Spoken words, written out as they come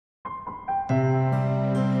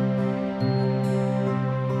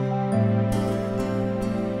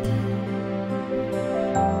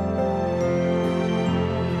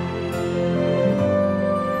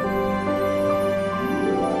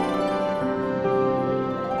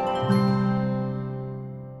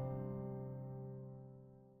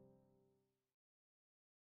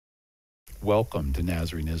welcome to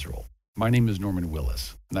Nazarene Israel. My name is Norman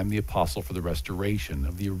Willis, and I'm the apostle for the restoration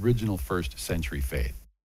of the original first century faith.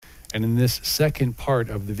 And in this second part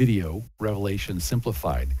of the video, Revelation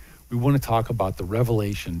Simplified, we want to talk about the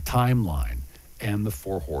Revelation timeline and the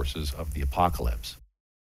four horses of the apocalypse.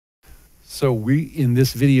 So in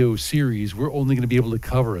this video series, we're only going to be able to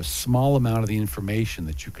cover a small amount of the information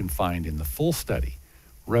that you can find in the full study,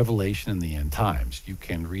 Revelation and the End Times. You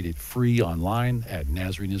can read it free online at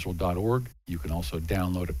nazareneisrael.org. You can also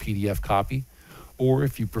download a PDF copy, or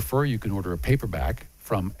if you prefer, you can order a paperback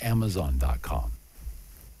from Amazon.com.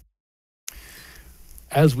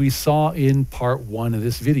 As we saw in part one of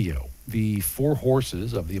this video, the four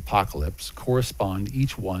horses of the apocalypse correspond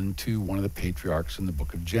each one to one of the patriarchs in the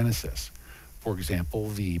book of Genesis. For example,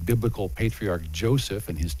 the biblical patriarch Joseph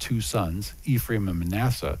and his two sons, Ephraim and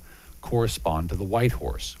Manasseh, correspond to the white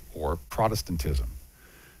horse, or Protestantism.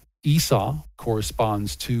 Esau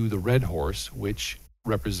corresponds to the red horse, which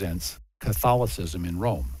represents Catholicism in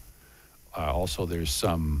Rome. Also, there's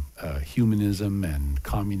some humanism and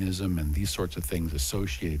communism and these sorts of things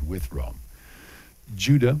associated with Rome.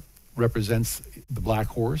 Judah represents the black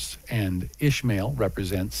horse, and Ishmael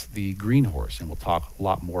represents the green horse, and we'll talk a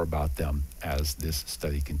lot more about them as this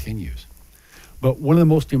study continues. But one of the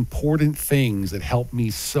most important things that helped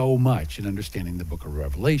me so much in understanding the book of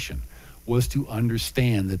Revelation was to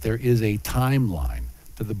understand that there is a timeline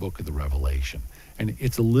to the book of the Revelation. And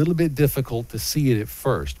it's a little bit difficult to see it at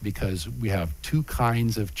first because we have two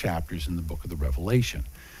kinds of chapters in the book of the Revelation.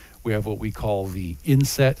 We have what we call the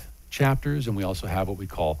inset chapters, and we also have what we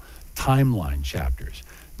call timeline chapters.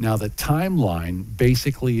 Now, the timeline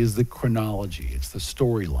basically is the chronology. It's the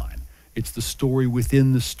storyline. It's the story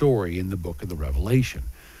within the story in the book of the Revelation.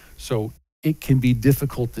 So it can be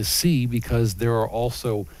difficult to see because there are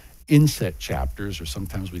also inset chapters, or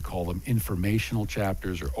sometimes we call them informational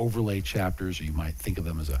chapters or overlay chapters, or you might think of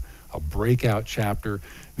them as a breakout chapter.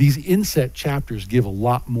 These inset chapters give a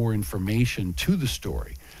lot more information to the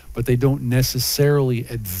story, but they don't necessarily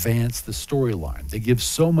advance the storyline. They give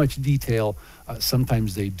so much detail.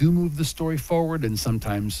 Sometimes they do move the story forward, and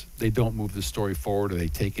sometimes they don't move the story forward, or they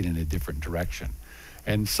take it in a different direction.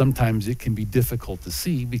 And sometimes it can be difficult to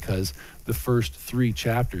see because the first three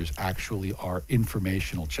chapters actually are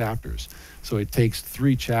informational chapters. So it takes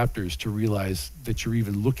three chapters to realize that you're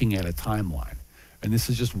even looking at a timeline. And this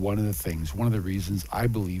is just one of the things, one of the reasons I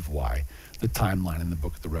believe why the timeline in the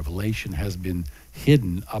book of the Revelation has been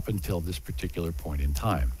hidden up until this particular point in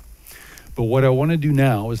time. But what I want to do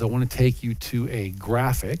now is I want to take you to a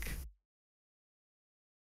graphic,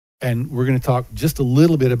 and we're going to talk just a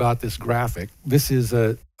little bit about this graphic. This is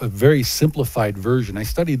a very simplified version. I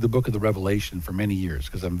studied the book of the Revelation for many years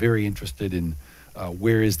because I'm very interested in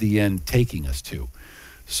where is the end taking us to.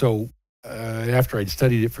 So after I'd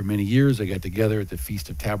studied it for many years, I got together at the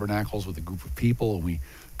Feast of Tabernacles with a group of people, and we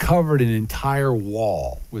covered an entire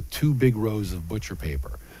wall with two big rows of butcher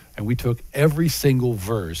paper. And we took every single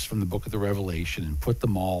verse from the book of the Revelation and put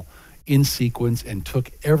them all in sequence, and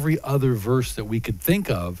took every other verse that we could think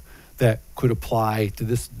of that could apply to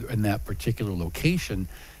this and that particular location.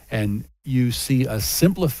 And you see a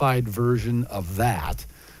simplified version of that,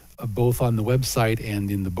 both on the website and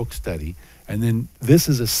in the book study. And then this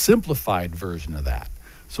is a simplified version of that.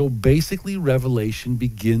 So basically, Revelation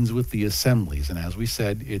begins with the assemblies. And as we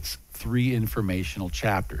said, it's three informational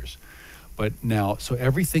chapters. But now, so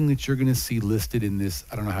everything that you're going to see listed in this,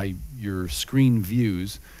 I don't know how your screen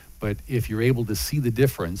views, but if you're able to see the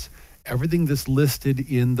difference, everything that's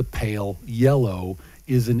listed in the pale yellow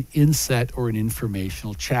is an inset or an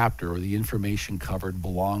informational chapter, or the information covered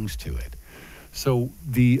belongs to it. So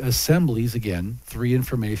the assemblies, again, three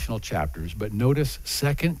informational chapters, but notice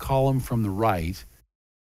second column from the right,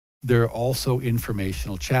 they're also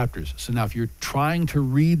informational chapters. So now if you're trying to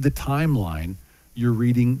read the timeline, you're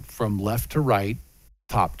reading from left to right,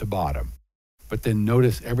 top to bottom. But then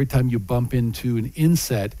notice every time you bump into an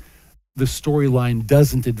inset, the storyline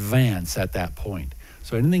doesn't advance at that point.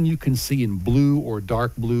 So anything you can see in blue or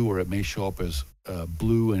dark blue, or it may show up as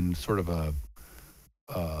blue and sort of a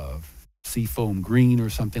seafoam green or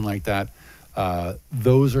something like that,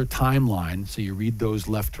 those are timeline. So you read those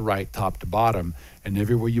left to right, top to bottom, and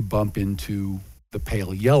everywhere you bump into the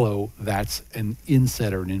pale yellow, that's an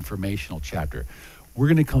inset or an informational chapter. We're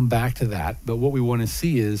going to come back to that, but what we want to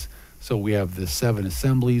see is, so we have the seven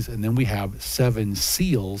assemblies, and then we have seven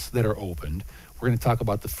seals that are opened. We're going to talk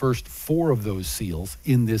about the first four of those seals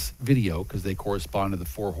in this video because they correspond to the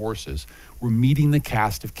four horses. We're meeting the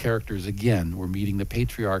cast of characters again. We're meeting the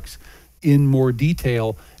patriarchs in more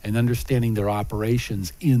detail and understanding their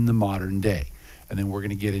operations in the modern day. And then we're going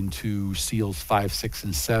to get into seals 5, 6,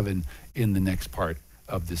 and 7 in the next part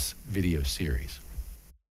of this video series.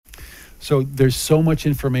 So there's so much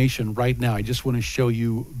information right now. I just want to show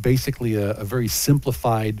you basically a very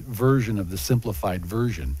simplified version of the simplified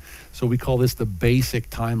version. So we call this the basic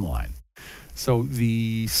timeline. So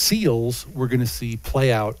the seals we're going to see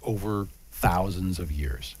play out over thousands of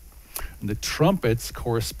years. And the trumpets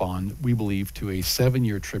correspond, we believe, to a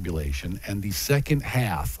 7-year tribulation. And the second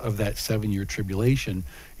half of that 7-year tribulation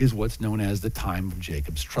is what's known as the time of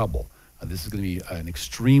Jacob's trouble. This is going to be an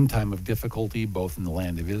extreme time of difficulty, both in the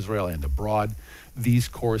land of Israel and abroad. These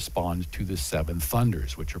correspond to the 7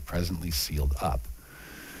 thunders, which are presently sealed up.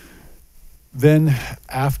 Then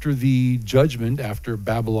after the judgment, after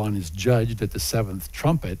Babylon is judged at the 7th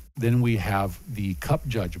trumpet, then we have the cup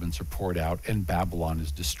judgments are poured out and Babylon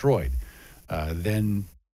is destroyed. Then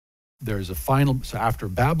there's a final, so after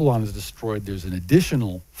Babylon is destroyed, there's an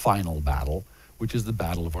additional final battle, which is the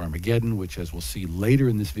Battle of Armageddon, which, as we'll see later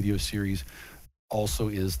in this video series, also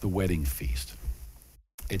is the wedding feast.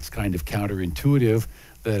 It's kind of counterintuitive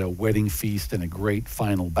that a wedding feast and a great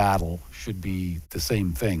final battle should be the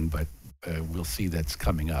same thing, but we'll see that's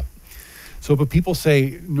coming up. So, but people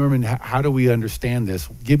say, Norman, how do we understand this?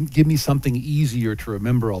 Give me something easier to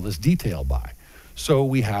remember all this detail by. So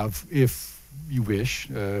we have, if you wish,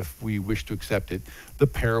 if we wish to accept it, the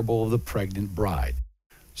parable of the pregnant bride.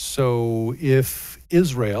 So if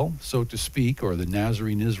Israel, so to speak, or the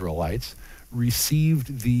Nazarene Israelites,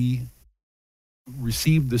 received the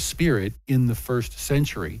Spirit in the 1st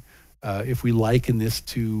century, if we liken this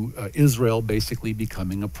to Israel basically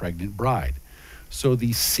becoming a pregnant bride. So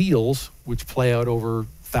these seals, which play out over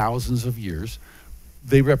thousands of years,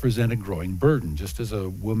 they represent a growing burden, just as a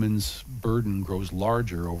woman's burden grows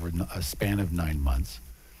larger over a span of 9 months.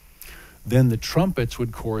 Then the trumpets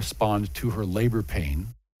would correspond to her labor pain.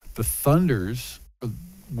 The thunders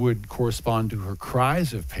would correspond to her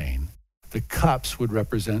cries of pain. The cups would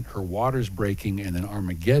represent her waters breaking, and then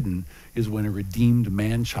Armageddon is when a redeemed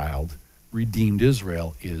man-child, redeemed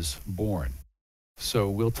Israel, is born. So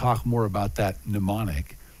we'll talk more about that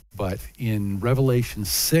mnemonic, but in Revelation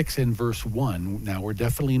 6 and verse 1, now we're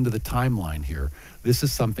definitely into the timeline here. This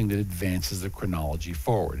is something that advances the chronology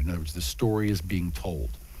forward. In other words, the story is being told.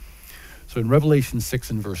 So in Revelation 6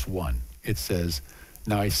 and verse 1, it says,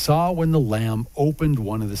 "Now I saw when the Lamb opened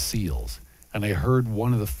one of the seals, and I heard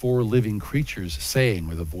one of the 4 living creatures saying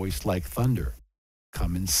with a voice like thunder,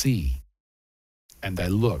 'Come and see.' And I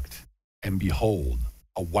looked, and behold,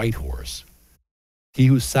 a white horse. He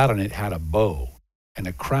who sat on it had a bow, and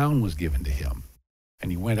a crown was given to him, and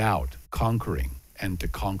he went out conquering and to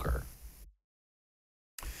conquer."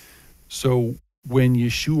 So when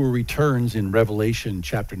Yeshua returns in Revelation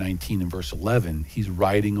chapter 19 and verse 11, he's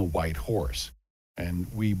riding a white horse. And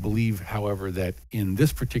we believe, however, that in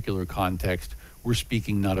this particular context, we're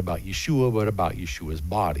speaking not about Yeshua, but about Yeshua's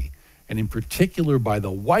body. And in particular, by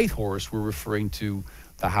the white horse, we're referring to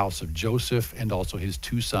the house of Joseph and also his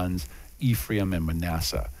 2 sons, Ephraim and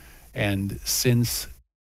Manasseh. And since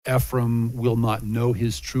Ephraim will not know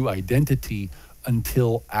his true identity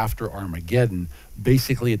until after Armageddon,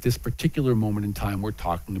 basically at this particular moment in time, we're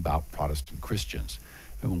talking about Protestant Christians.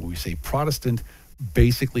 And when we say Protestant,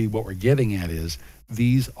 basically what we're getting at is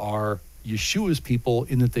these are Yeshua's people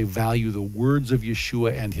in that they value the words of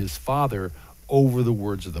Yeshua and his Father over the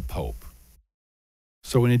words of the Pope.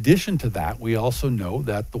 So in addition to that, we also know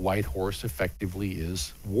that the white horse effectively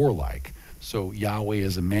is warlike. So Yahweh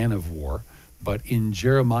is a man of war. But in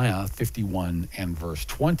Jeremiah 51 and verse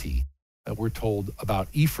 20, we're told about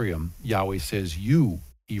Ephraim, Yahweh says, "You,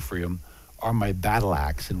 Ephraim, are my battle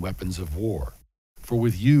axe and weapons of war. For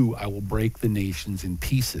with you I will break the nations in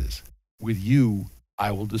pieces. With you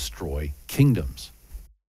I will destroy kingdoms."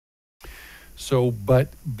 So,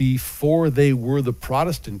 but before they were the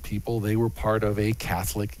Protestant people, they were part of a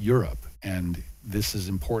Catholic Europe. And this is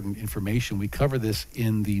important information. We cover this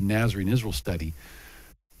in the Nazarene Israel study.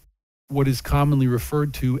 What is commonly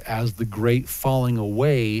referred to as the Great Falling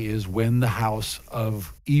Away is when the house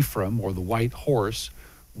of Ephraim, or the white horse,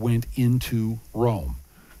 went into Rome.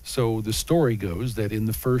 So the story goes that in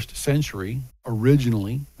the 1st century,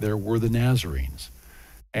 originally, there were the Nazarenes.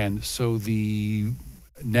 And so the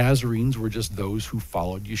Nazarenes were just those who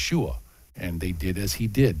followed Yeshua, and they did as he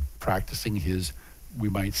did, practicing his, we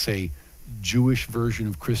might say, Jewish version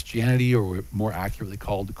of Christianity, or more accurately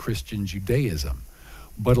called Christian Judaism.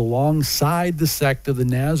 But alongside the sect of the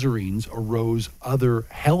Nazarenes arose other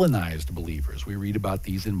Hellenized believers. We read about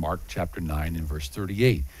these in Mark chapter 9 and verse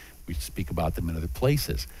 38. We speak about them in other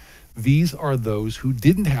places. These are those who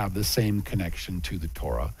didn't have the same connection to the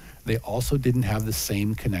Torah. They also didn't have the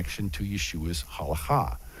same connection to Yeshua's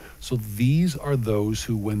halakha. So these are those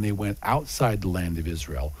who, when they went outside the land of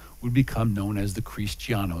Israel, would become known as the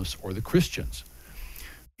Christianos, or the Christians.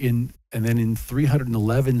 And then in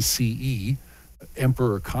 311 CE,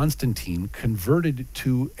 Emperor Constantine converted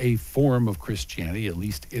to a form of Christianity, at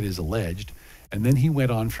least it is alleged, and then he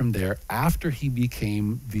went on from there. After he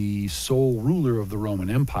became the sole ruler of the Roman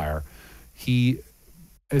Empire, he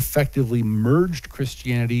effectively merged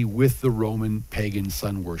Christianity with the Roman pagan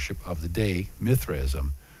sun worship of the day,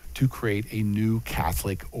 Mithraism, to create a new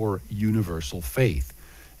Catholic or universal faith.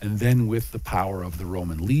 And then with the power of the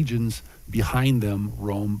Roman legions behind them,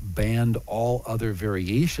 Rome banned all other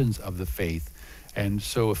variations of the faith. And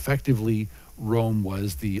so effectively, Rome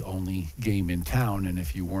was the only game in town. And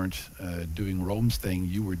if you weren't doing Rome's thing,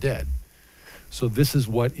 you were dead. So this is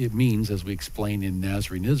what it means, as we explain in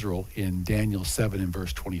Nazarene Israel in Daniel 7 and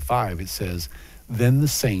verse 25. It says, "Then the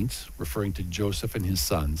saints," referring to Joseph and his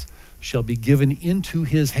sons, "shall be given into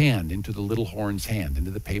his hand," into the little horn's hand,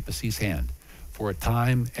 into the papacy's hand, "for a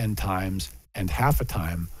time and times and half a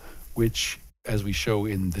time," which, as we show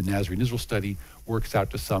in the Nazarene Israel study, works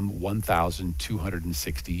out to some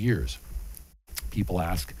 1,260 years. People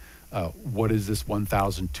ask, what does this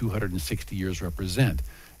 1,260 years represent?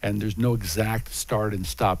 And there's no exact start and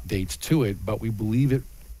stop dates to it, but we believe it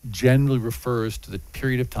generally refers to the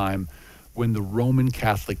period of time when the Roman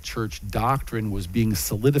Catholic Church doctrine was being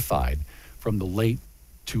solidified from the late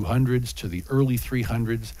 200s to the early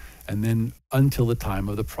 300s, and then until the time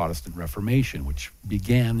of the Protestant Reformation, which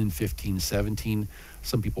began in 1517.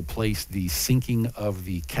 Some people place the sinking of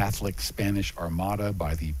the Catholic Spanish Armada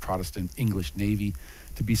by the Protestant English Navy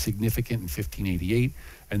to be significant in 1588,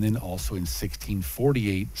 and then also in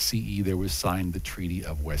 1648 CE there was signed the Treaty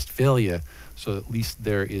of Westphalia. So at least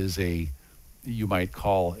there is a, you might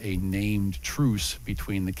call, a named truce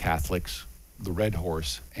between the Catholics, the red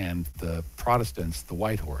horse, and the Protestants, the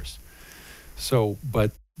white horse. So,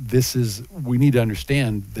 but this is, we need to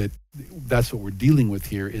understand that that's what we're dealing with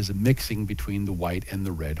here, is a mixing between the white and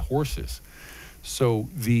the red horses. So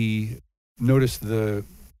notice what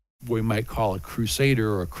we might call a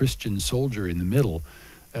crusader or a Christian soldier in the middle.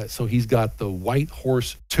 So he's got the white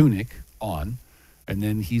horse tunic on, and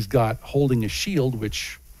then he's got holding a shield,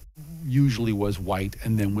 which usually was white,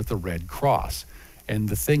 and then with a red cross. And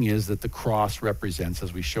the thing is that the cross represents,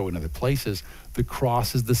 as we show in other places, the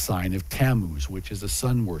cross is the sign of Tammuz, which is a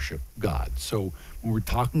sun worship god. So when we're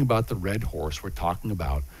talking about the red horse, we're talking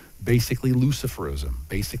about basically Luciferism,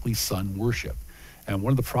 basically sun worship. And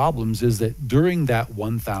one of the problems is that during that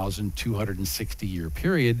 1,260 year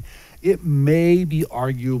period, it may be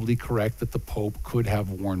arguably correct that the Pope could have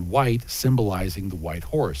worn white, symbolizing the white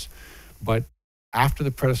horse. But after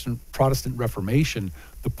the Protestant Reformation,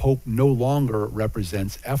 the Pope no longer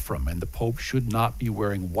represents Ephraim, and the Pope should not be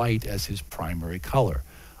wearing white as his primary color.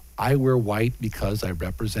 I wear white because I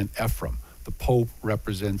represent Ephraim. The Pope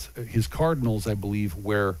represents, his cardinals, I believe,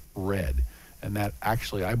 wear red. And that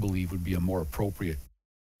actually, I believe, would be a more appropriate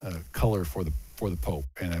color for the Pope.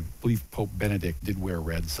 And I believe Pope Benedict did wear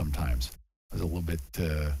red sometimes. It was a little bit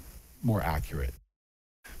more accurate.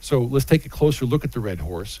 So let's take a closer look at the red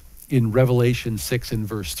horse. In Revelation 6 and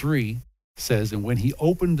verse 3 says, "And when he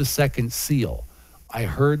opened the second seal, I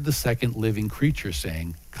heard the second living creature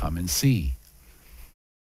saying, 'Come and see.'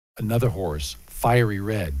 Another horse, fiery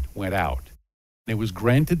red, went out. And it was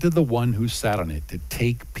granted to the one who sat on it to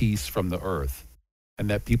take peace from the earth, and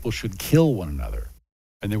that people should kill one another.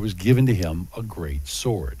 And there was given to him a great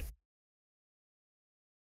sword."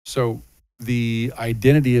 So the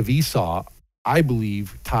identity of Esau, I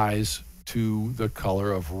believe, ties to the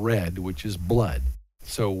color of red, which is blood.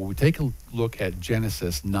 So when we take a look at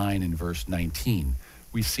Genesis 9 and verse 19,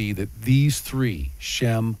 we see that these three,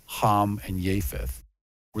 Shem, Ham, and Japheth,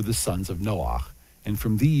 were the sons of Noah. And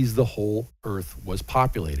from these, the whole earth was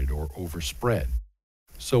populated or overspread.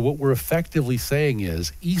 So what we're effectively saying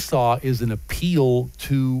is Esau is an appeal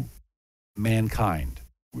to mankind.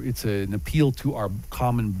 It's an appeal to our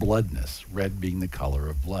common bloodness, red being the color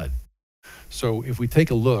of blood. So if we take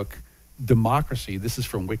a look, democracy, this is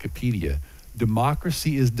from Wikipedia,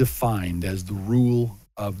 democracy is defined as the rule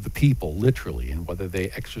of the people, literally, and whether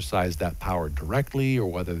they exercise that power directly or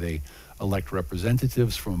whether they elect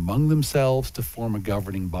representatives from among themselves to form a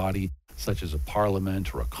governing body, such as a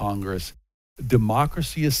parliament or a congress.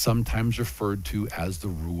 Democracy is sometimes referred to as the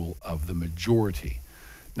rule of the majority.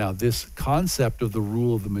 Now, this concept of the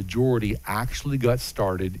rule of the majority actually got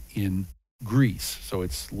started in Greece. So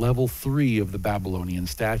it's level 3 of the Babylonian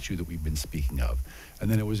statue that we've been speaking of. And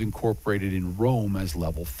then it was incorporated in Rome as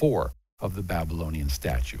level 4 of the Babylonian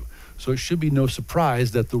statue. So it should be no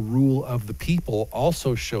surprise that the rule of the people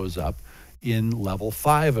also shows up in level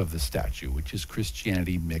 5 of the statue, which is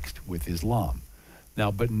Christianity mixed with Islam. Now,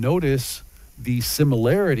 but notice the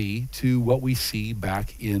similarity to what we see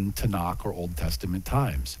back in Tanakh or Old Testament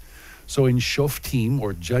times. So in Shoftim,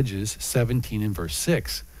 or Judges 17 and verse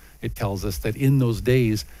 6, it tells us that in those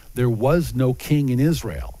days there was no king in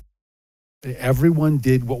Israel. Everyone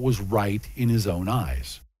did what was right in his own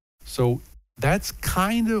eyes. So that's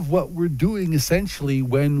kind of what we're doing essentially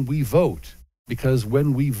when we vote. Because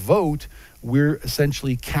when we vote, we're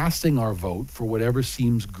essentially casting our vote for whatever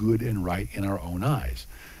seems good and right in our own eyes.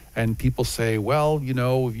 And people say, well, you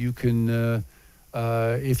know, you can,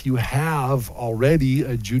 if you have already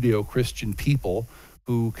a Judeo-Christian people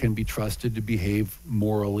who can be trusted to behave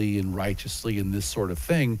morally and righteously and this sort of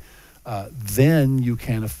thing, then you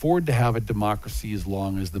can afford to have a democracy as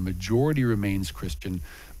long as the majority remains Christian.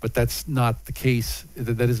 But that's not the case.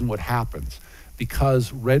 That isn't what happens.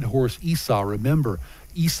 Because Red Horse Esau, remember,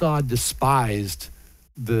 Esau despised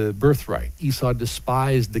the birthright. Esau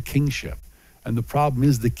despised the kingship. And the problem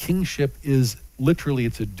is the kingship is literally,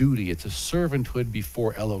 it's a duty. It's a servanthood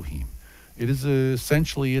before Elohim. It is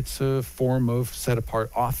essentially, it's a form of set-apart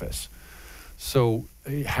office. So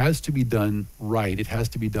it has to be done right. It has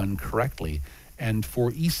to be done correctly. And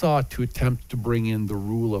for Esau to attempt to bring in the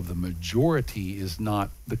rule of the majority is not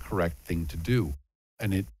the correct thing to do.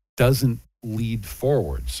 And it doesn't lead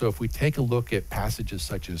forward. So if we take a look at passages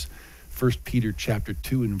such as 1 Peter chapter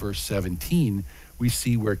 2 and verse 17, we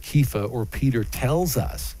see where Kepha, or Peter, tells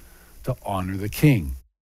us to honor the king.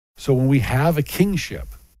 So when we have a kingship,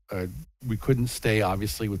 we couldn't stay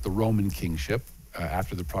obviously with the Roman kingship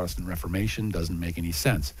after the Protestant Reformation. Doesn't make any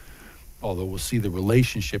sense, although we'll see the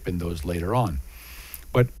relationship in those later on.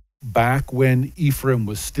 But back when Ephraim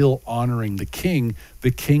was still honoring the king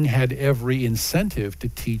had every incentive to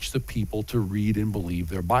teach the people to read and believe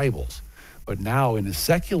their Bibles. But now in a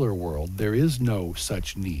secular world, there is no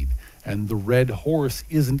such need. And the red horse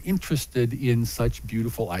isn't interested in such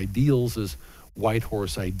beautiful ideals as white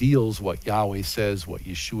horse ideals, what Yahweh says, what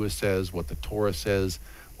Yeshua says, what the Torah says,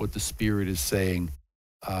 what the Spirit is saying.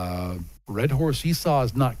 Red horse Esau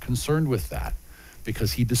is not concerned with that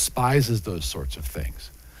because he despises those sorts of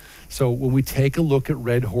things. So when we take a look at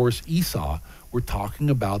red horse Esau, we're talking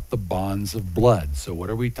about the bonds of blood. So what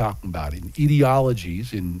are we talking about? In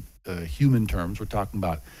ideologies, in human terms, we're talking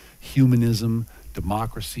about humanism,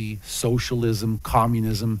 democracy, socialism,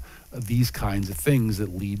 communism, these kinds of things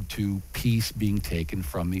that lead to peace being taken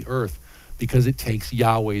from the earth because it takes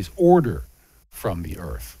Yahweh's order from the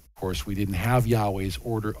earth. Of course, we didn't have Yahweh's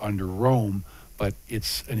order under Rome, but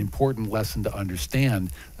it's an important lesson to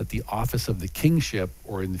understand that the office of the kingship,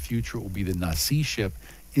 or in the future it will be the Nasiship,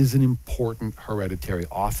 is an important hereditary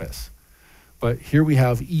office. But here we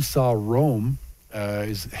have Esau Rome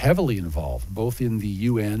is heavily involved, both in the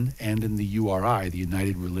UN and in the URI, the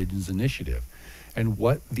United Religions Initiative. And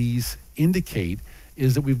what these indicate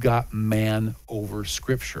is that we've got man over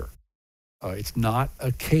scripture. It's not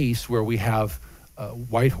a case where we have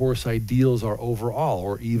white horse ideals are over all,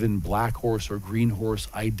 or even black horse or green horse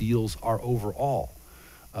ideals are over all.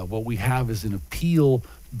 What we have is an appeal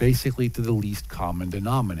basically to the least common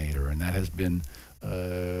denominator, and that has been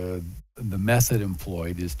the method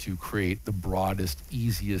employed is to create the broadest,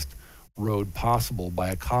 easiest road possible by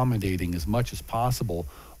accommodating as much as possible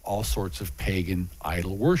all sorts of pagan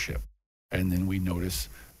idol worship. And then we notice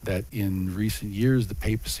that in recent years, the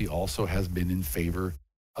papacy also has been in favor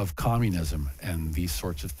of communism and these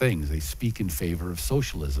sorts of things. They speak in favor of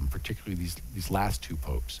socialism, particularly these last two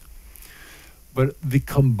popes. But the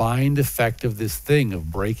combined effect of this thing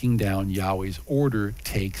of breaking down Yahweh's order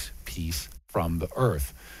takes peace from the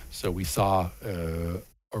earth. So we saw a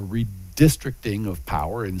redistricting of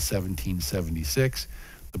power in 1776,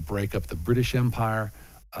 the breakup of the British Empire.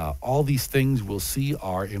 All these things we'll see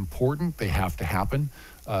are important. They have to happen.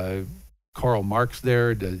 Karl Marx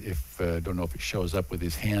there, don't know if it shows up with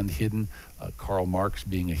his hand hidden, Karl Marx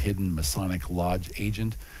being a hidden Masonic Lodge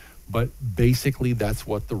agent. But basically that's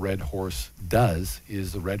what the red horse does,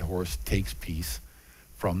 is the red horse takes peace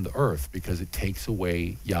from the earth because it takes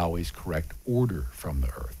away Yahweh's correct order from the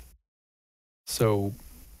earth. So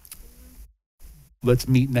let's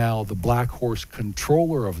meet now the black horse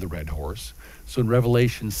controller of the red horse. So in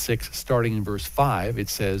Revelation 6, starting in verse 5, it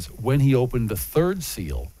says, "When he opened the third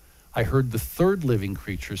seal, I heard the third living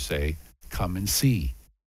creature say, 'Come and see.'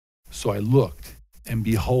 So I looked, and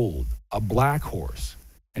behold, a black horse,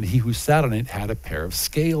 and he who sat on it had a pair of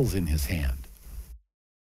scales in his hand.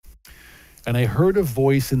 And I heard a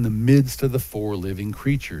voice in the midst of the four living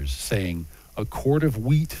creatures, saying, a quart of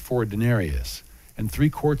wheat for a denarius, and 3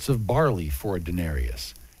 quarts of barley for a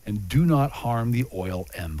denarius, and do not harm the oil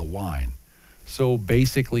and the wine. So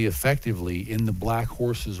basically, effectively, in the black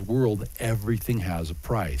horse's world, everything has a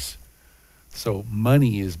price. So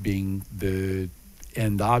money is being the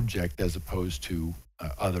end object as opposed to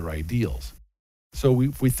other ideals. So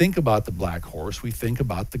if we think about the black horse, we think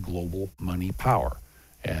about the global money power.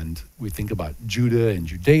 And we think about Judah and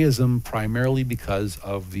Judaism primarily because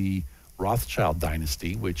of the Rothschild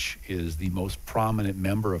dynasty, which is the most prominent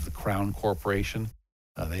member of the Crown Corporation.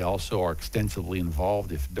 They also are extensively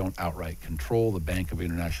involved, if don't outright control, the Bank of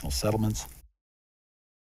International Settlements,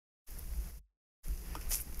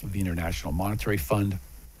 the International Monetary Fund,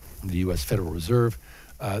 the U.S. Federal Reserve.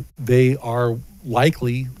 They are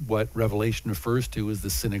likely what Revelation refers to as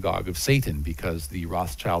the synagogue of Satan, because the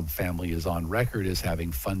Rothschild family is on record as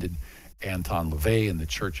having funded Anton LaVey and the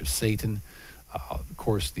Church of Satan. Of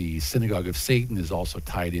course, the synagogue of Satan is also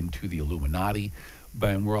tied into the Illuminati.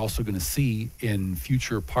 But we're also going to see in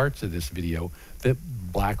future parts of this video that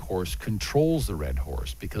Black Horse controls the Red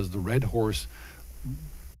Horse, because the Red Horse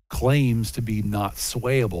claims to be not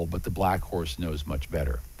swayable, but the Black Horse knows much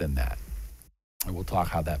better than that. And we'll talk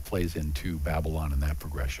how that plays into Babylon and that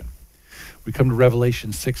progression. We come to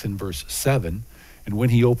Revelation 6 and verse 7. And when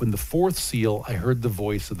he opened the 4th seal, I heard the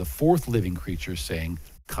voice of the 4th living creature saying,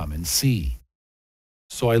 come and see.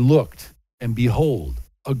 So I looked, and behold,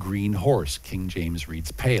 a green horse. King James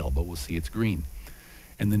reads pale, but we'll see it's green.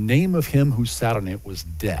 And the name of him who sat on it was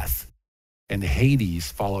Death, and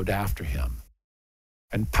Hades followed after him.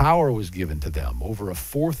 And power was given to them over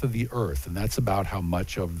 1/4 of the earth, and that's about how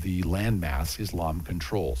much of the landmass Islam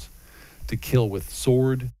controls, to kill with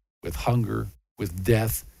sword, with hunger, with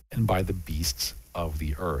death, and by the beasts of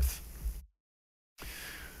the earth.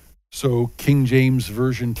 So King James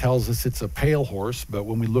Version tells us it's a pale horse, but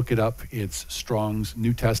when we look it up, it's Strong's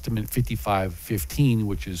New Testament 55:15,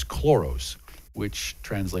 which is chloros, which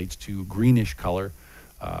translates to greenish color,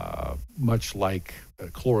 much like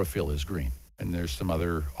chlorophyll is green. And there's some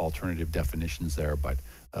other alternative definitions there, but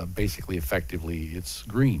basically, effectively, it's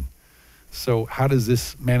green. So how does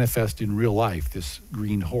this manifest in real life, this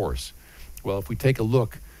green horse? Well, if we take a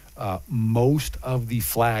look, most of the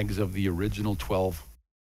flags of the original 12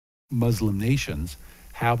 Muslim nations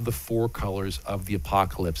have the 4 colors of the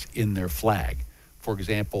apocalypse in their flag. For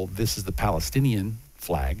example, this is the Palestinian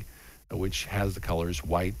flag, which has the colors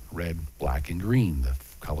white, red, black, and green, the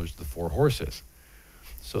colors of the 4 horses.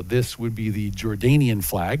 So this would be the Jordanian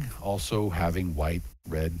flag, also having white,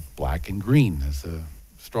 red, black, and green. There's a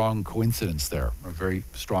strong coincidence there, a very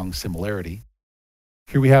strong similarity.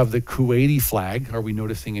 Here we have the Kuwaiti flag. Are we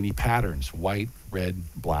noticing any patterns? White, red,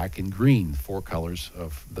 black, and green, 4 colors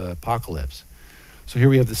of the apocalypse. So here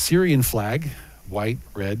we have the Syrian flag, white,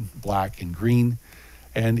 red, black, and green.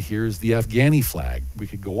 And here's the Afghani flag. We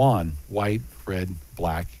could go on, white, red,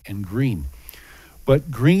 black, and green.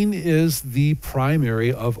 But green is the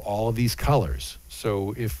primary of all of these colors.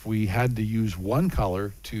 So if we had to use one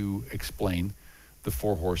color to explain the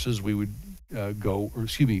 4 horses, we would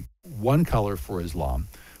one color for Islam,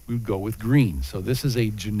 we would go with green. So this is a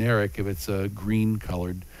generic, if it's a green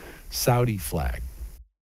colored Saudi flag.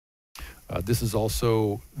 This is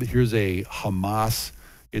also, here's a Hamas.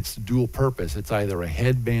 It's dual purpose. It's either a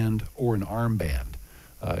headband or an armband.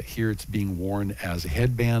 Here it's being worn as a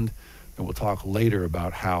headband. And we'll talk later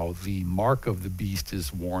about how the mark of the beast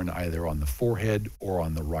is worn either on the forehead or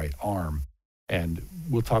on the right arm. And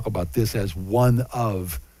we'll talk about this as one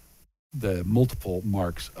of the multiple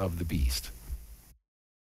marks of the beast.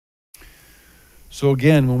 So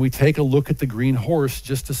again, when we take a look at the green horse,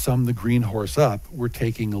 just to sum the green horse up, we're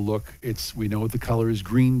taking a look. We know the color is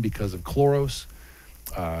green because of chloros.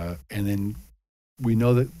 And then we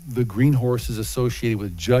know that the green horse is associated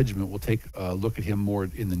with judgment. We'll take a look at him more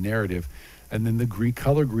in the narrative. And then the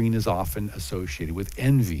color green is often associated with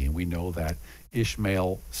envy. And we know that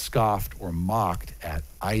Ishmael scoffed or mocked at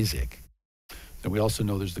Isaac. And we also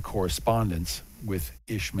know there's the correspondence with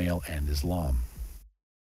Ishmael and Islam.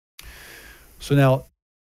 So now,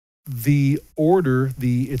 the order,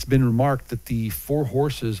 it's been remarked that the 4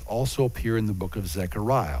 horses also appear in the book of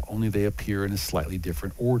Zechariah, only they appear in a slightly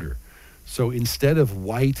different order. So instead of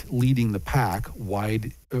white leading the pack,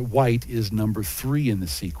 white is number 3 in the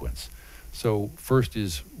sequence. So first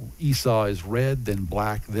is Esau is red, then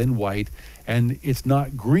black, then white, and it's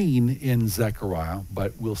not green in Zechariah,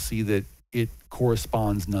 but we'll see that it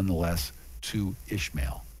corresponds nonetheless to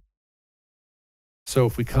Ishmael. So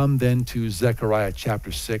if we come then to Zechariah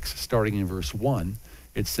chapter 6, starting in verse 1,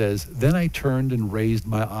 it says, "Then I turned and raised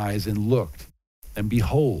my eyes and looked, and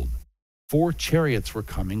behold, 4 chariots were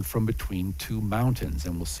coming from between 2 mountains."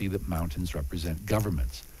 And we'll see that mountains represent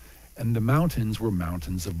governments. And the mountains were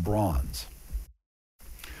mountains of bronze.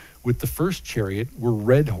 With the first chariot were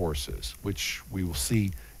red horses, which we will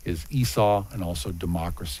see is Esau and also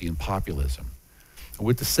democracy and populism. And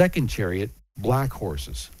with the second chariot, black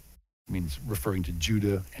horses, means referring to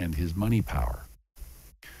Judah and his money power.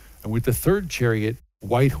 And with the third chariot,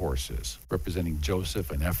 white horses, representing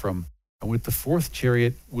Joseph and Ephraim. And with the fourth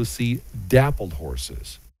chariot, we'll see dappled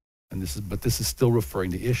horses. But this is still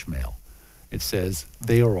referring to Ishmael. It says,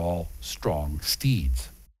 "They are all strong steeds."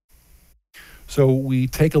 So we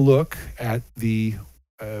take a look at the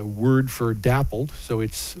word for dappled. So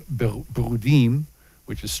it's berudim,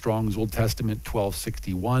 which is Strong's Old Testament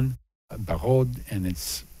 1261, barod, and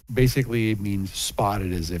it's basically, it means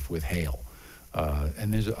spotted as if with hail.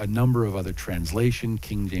 And there's a number of other translation.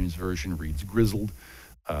 King James Version reads grizzled,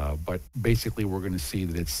 but basically we're going to see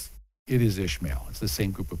that it is Ishmael. It's the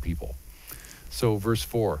same group of people. So verse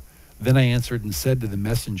 4, "Then I answered and said to the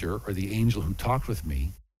messenger," or the angel who talked with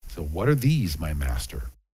me, "So what are these, my master?"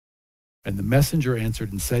 And the messenger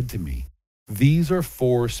answered and said to me, "These are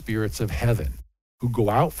 4 spirits of heaven who go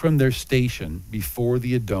out from their station before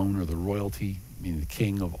the Adon," or the royalty, meaning the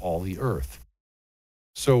king of all the earth.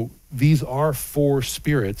 So these are 4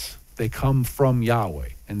 spirits. They come from Yahweh,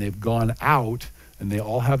 and they've gone out, and they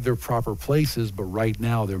all have their proper places, but right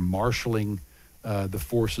now they're marshaling the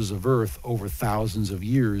forces of earth over thousands of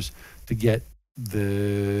years to get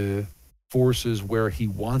the forces where he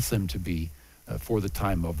wants them to be for the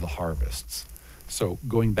time of the harvests. So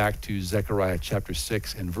going back to Zechariah chapter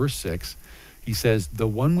 6 and verse 6, he says, "The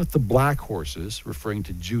one with the black horses," referring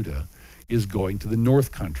to Judah, "is going to the north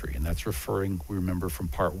country." And that's referring, we remember from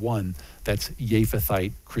part 1, that's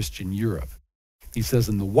Japhethite Christian Europe. He says,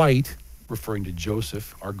 "And the white," referring to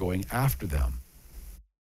Joseph, "are going after them."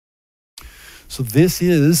 So this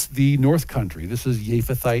is the north country. This is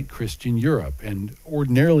Japhethite Christian Europe. And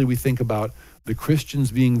ordinarily we think about the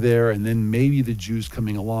Christians being there and then maybe the Jews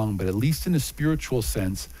coming along, but at least in a spiritual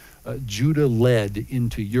sense, Judah led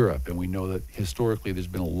into Europe. And we know that historically there's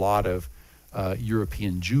been a lot of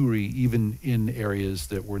European Jewry, even in areas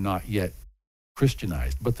that were not yet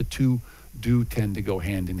Christianized. But the two do tend to go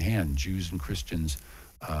hand in hand. Jews and Christians,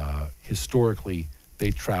 historically,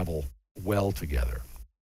 they travel well together.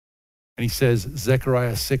 And he says,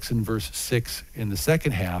 Zechariah 6 and verse 6, in the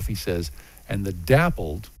second half, he says, "And the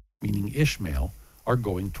dappled," meaning Ishmael, "are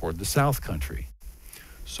going toward the south country."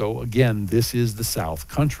 So again, this is the south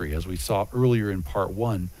country, as we saw earlier in part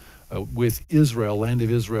 1, with Israel, land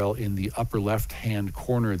of Israel, in the upper left-hand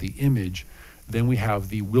corner of the image. Then we have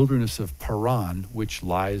the wilderness of Paran, which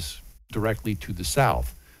lies directly to the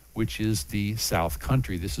south, which is the south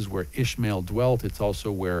country. This is where Ishmael dwelt. It's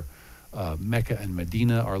also where Mecca and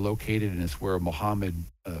Medina are located, and it's where Muhammad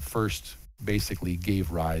first basically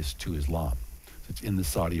gave rise to Islam. It's in the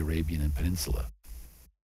Saudi Arabian Peninsula.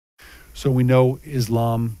 So we know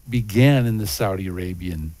Islam began in the Saudi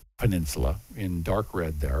Arabian Peninsula, in dark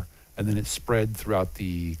red there, and then it spread throughout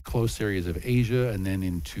the close areas of Asia and then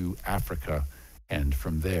into Africa and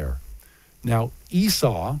from there. Now,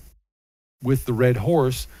 Esau, with the red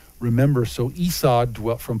horse, remember, so Esau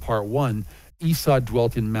dwelt, from part 1, Esau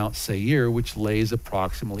dwelt in Mount Seir, which lays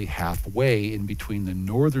approximately halfway in between the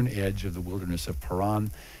northern edge of the wilderness of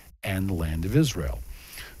Paran and the land of Israel.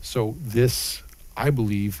 So this, I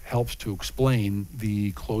believe, helps to explain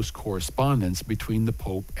the close correspondence between the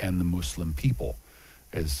Pope and the Muslim people,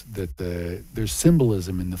 as that there's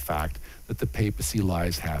symbolism in the fact that the papacy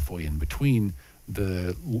lies halfway in between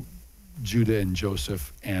the Judah and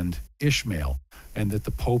Joseph and Ishmael, and that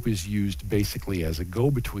the Pope is used basically as a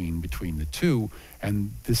go-between between the two.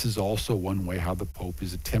 And this is also one way how the Pope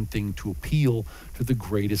is attempting to appeal to the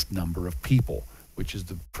greatest number of people, which is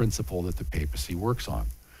the principle that the papacy works on.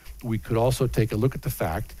 We could also take a look at the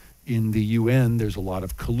fact in the UN, there's a lot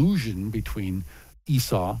of collusion between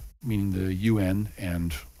Esau, meaning the UN,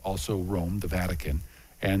 and also Rome, the Vatican,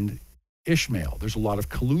 and Ishmael. There's a lot of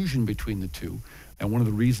collusion between the two. And one of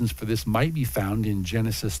the reasons for this might be found in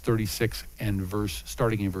Genesis 36 and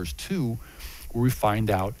starting in verse 2, where we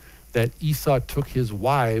find out that Esau took his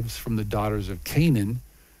wives from the daughters of Canaan,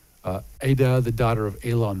 Adah, the daughter of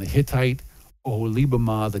Elon the Hittite,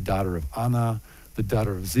 Oholibamah, the daughter of Anah, the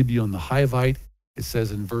daughter of Zibeon the Hivite. It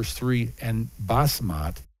says in verse 3, and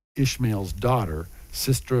Basmat, Ishmael's daughter,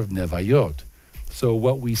 sister of Nevayot. So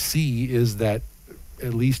what we see is that,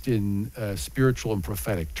 at least in spiritual and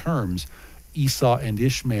prophetic terms, Esau and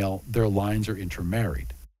Ishmael, their lines are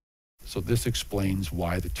intermarried. So this explains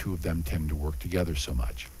why the two of them tend to work together so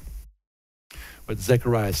much. But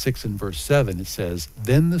Zechariah 6 and verse 7, it says,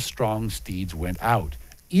 "Then the strong steeds went out,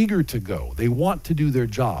 eager to go." They want to do their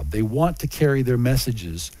job. They want to carry their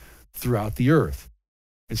messages throughout the earth.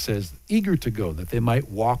 It says, eager to go, that they might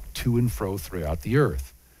walk to and fro throughout the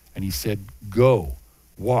earth. And he said, go,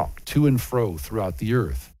 walk to and fro throughout the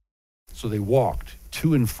earth. So they walked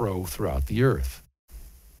to and fro throughout the earth.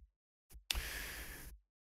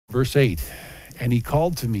 Verse 8, "And he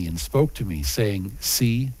called to me and spoke to me, saying,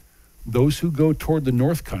 See, those who go toward the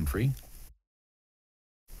north country,"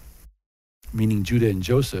 meaning Judah and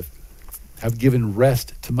Joseph, "have given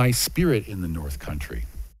rest to my spirit in the north country."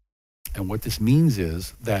 And what this means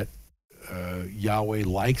is that Yahweh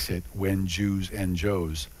likes it when Jews and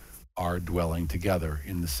Joes are dwelling together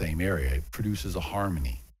in the same area. It produces a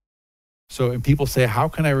harmony. So, and people say, how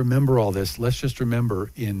can I remember all this? Let's just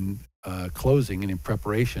remember in closing and in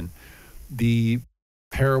preparation, the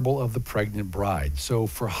parable of the pregnant bride. So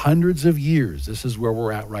for hundreds of years, this is where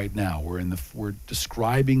we're at right now. We're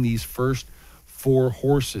describing these first four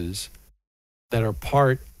horses that are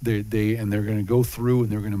they're going to go through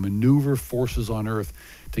and they're going to maneuver forces on earth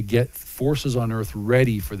to get forces on earth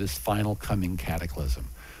ready for this final coming cataclysm.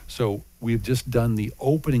 So we've just done the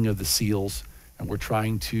opening of the seals, and we're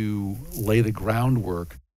trying to lay the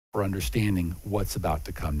groundwork for understanding what's about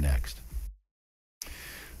to come next.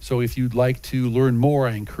 So if you'd like to learn more,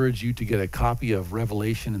 I encourage you to get a copy of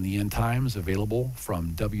Revelation in the End Times, available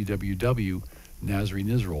from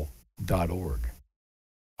www.nazarenisrael.org.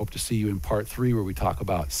 Hope to see you in part 3, where we talk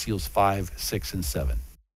about seals 5, 6, and 7.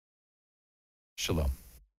 Shalom.